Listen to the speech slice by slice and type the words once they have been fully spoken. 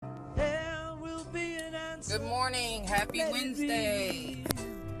Good morning. Happy Wednesday.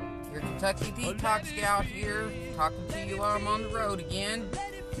 Your Kentucky Detox Gal here, talking to you while I'm on the road again.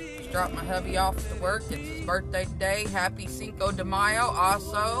 Just dropped my hubby off to work. It's his birthday today. Happy Cinco de Mayo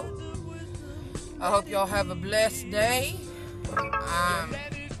also. I hope y'all have a blessed day.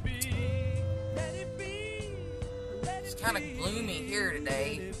 It's kind of gloomy here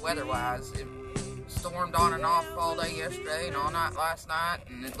today, weather-wise. It stormed on and off all day yesterday and all night last night,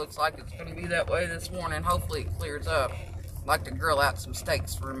 and it looks like it's going to be that way this morning. Hopefully it clears up. I'd like to grill out some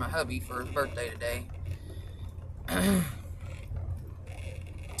steaks for my hubby for his birthday today. I'm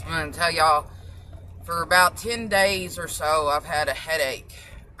going to tell y'all, for about 10 days or so, I've had a headache.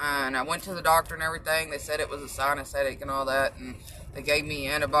 And I went to the doctor and everything. They said it was a sinus headache and all that. And they gave me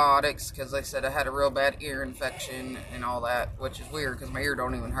antibiotics because they said I had a real bad ear infection and all that. Which is weird because my ear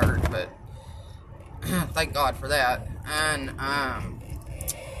don't even hurt. But thank God for that. And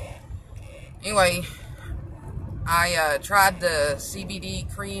anyway, I tried the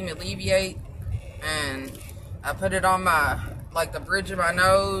CBD cream Alleviate. And I put it on my, like, the bridge of my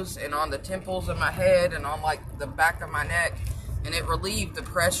nose and on the temples of my head and on, like, the back of my neck. And it relieved the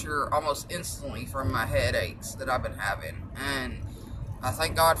pressure almost instantly from my headaches that I've been having. And I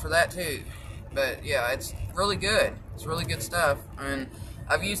thank God for that too. But yeah, it's really good. It's really good stuff. And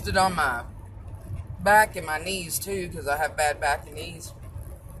I've used it on my back and my knees too, because I have bad back and knees.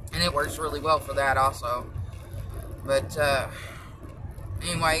 And it works really well for that also. But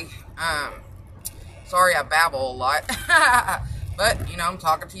anyway, sorry I babble a lot. But, you know, I'm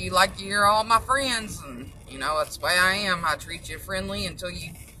talking to you like you're all my friends. And, you know, that's the way I am. I treat you friendly until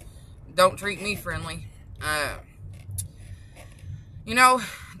you don't treat me friendly. You know,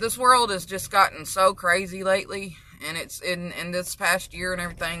 this world has just gotten so crazy lately. And it's in this past year and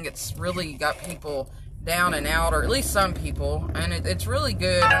everything, it's really got people down and out, or at least some people. And it's really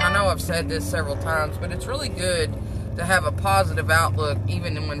good. And I know I've said this several times, but it's really good to have a positive outlook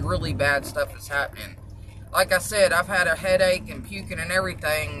even when really bad stuff is happening. Like I said, I've had a headache and puking and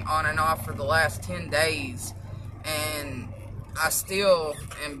everything on and off for the last 10 days. And I still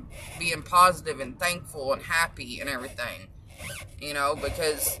am being positive and thankful and happy and everything. You know,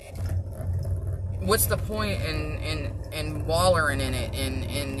 because what's the point in wallowing in it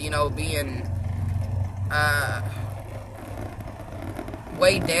and you know, being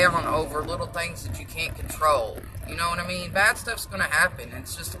weighed down over little things that you can't control? You know what I mean? Bad stuff's going to happen.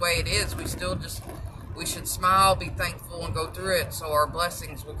 It's just the way it is. We should smile, be thankful, and go through it so our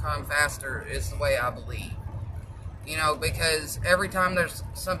blessings will come faster, is the way I believe. You know, because every time there's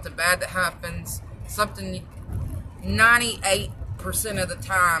something bad that happens, 98% of the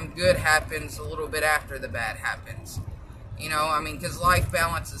time, good happens a little bit after the bad happens. You know, I mean, because life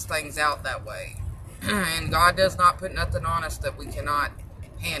balances things out that way. And God does not put nothing on us that we cannot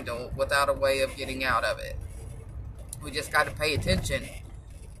handle without a way of getting out of it. We just got to pay attention.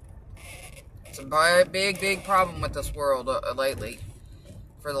 It's a big problem with this world lately.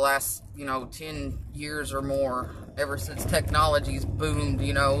 For the last, you know, 10 years or more. Ever since technology's boomed,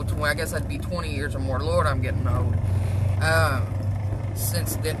 you know. I guess that'd be 20 years or more. Lord, I'm getting old.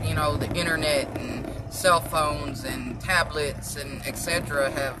 Since, you know, the internet and cell phones and tablets and etc.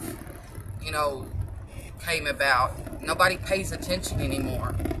 have, you know, came about. Nobody pays attention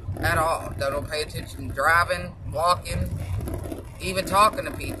anymore. At all. They don't pay attention driving, walking, even talking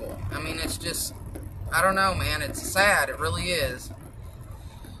to people. I mean, it's just, I don't know, man. It's sad. It really is.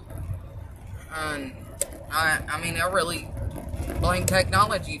 And I mean, I really blame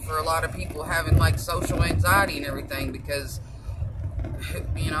technology for a lot of people having, like, social anxiety and everything, because,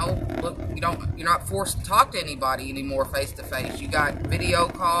 you know, look, you're not forced to talk to anybody anymore face to face. You got video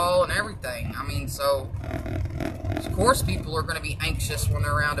call and everything. I mean, so of course people are going to be anxious when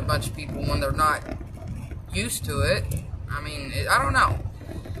they're around a bunch of people when they're not used to it. I mean, I don't know.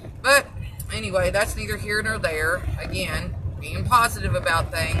 But anyway, that's neither here nor there. Again, being positive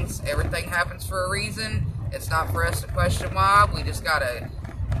about things. Everything happens for a reason. It's not for us to question why. We just got to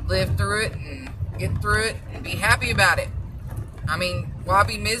live through it and get through it and be happy about it. I mean, why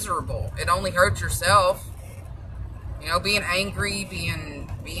be miserable? It only hurts yourself. You know, being angry, being,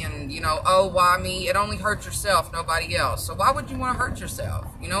 you know, oh, why me? It only hurts yourself, nobody else. So why would you want to hurt yourself?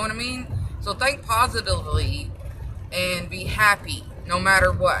 You know what I mean? So think positively and be happy no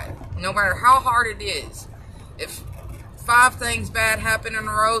matter what. No matter how hard it is. If 5 things bad happen in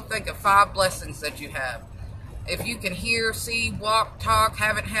a row, think of 5 blessings that you have. If you can hear, see, walk, talk,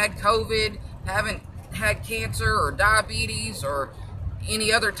 haven't had COVID, haven't had cancer or diabetes or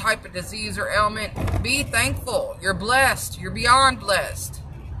any other type of disease or ailment, be thankful. You're blessed. You're beyond blessed.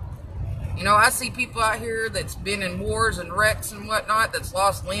 You know, I see people out here that's been in wars and wrecks and whatnot, that's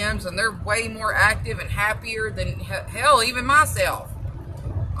lost limbs, and they're way more active and happier than, hell, even myself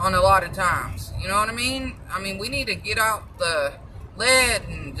on a lot of times. You know what I mean? I mean, we need to get out the lead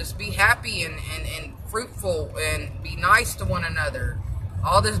and just be happy and fruitful and be nice to one another.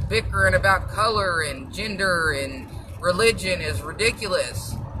 All this bickering about color and gender and religion is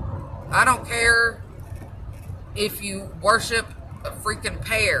ridiculous. I don't care if you worship a freaking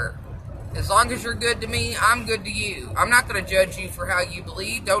pear. As long as you're good to me, I'm good to you. I'm not going to judge you for how you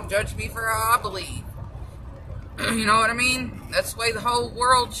believe. Don't judge me for how I believe. You know what I mean? That's the way the whole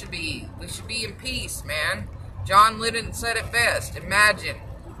world should be. We should be in peace, man. John Lennon said it best. Imagine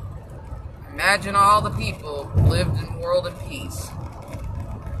all the people lived in a world of peace.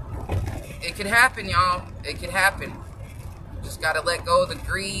 It could happen, y'all. It could happen. Just got to let go of the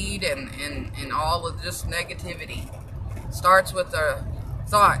greed and all of this negativity. Starts with the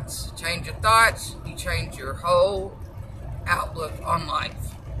thoughts. Change your thoughts, you change your whole outlook on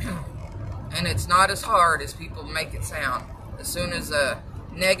life. And it's not as hard as people make it sound. As soon as a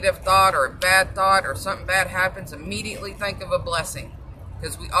negative thought or a bad thought or something bad happens, immediately think of a blessing.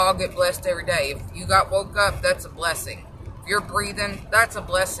 Because we all get blessed every day. If you got woke up, that's a blessing. If you're breathing, that's a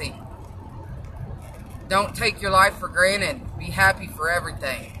blessing. Don't take your life for granted. Be happy for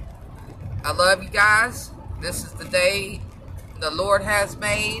everything. I love you guys. This is the day the Lord has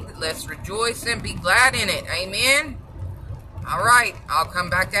made. Let's rejoice and be glad in it. Amen. All right. I'll come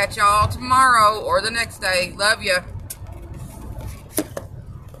back at y'all tomorrow or the next day. Love you.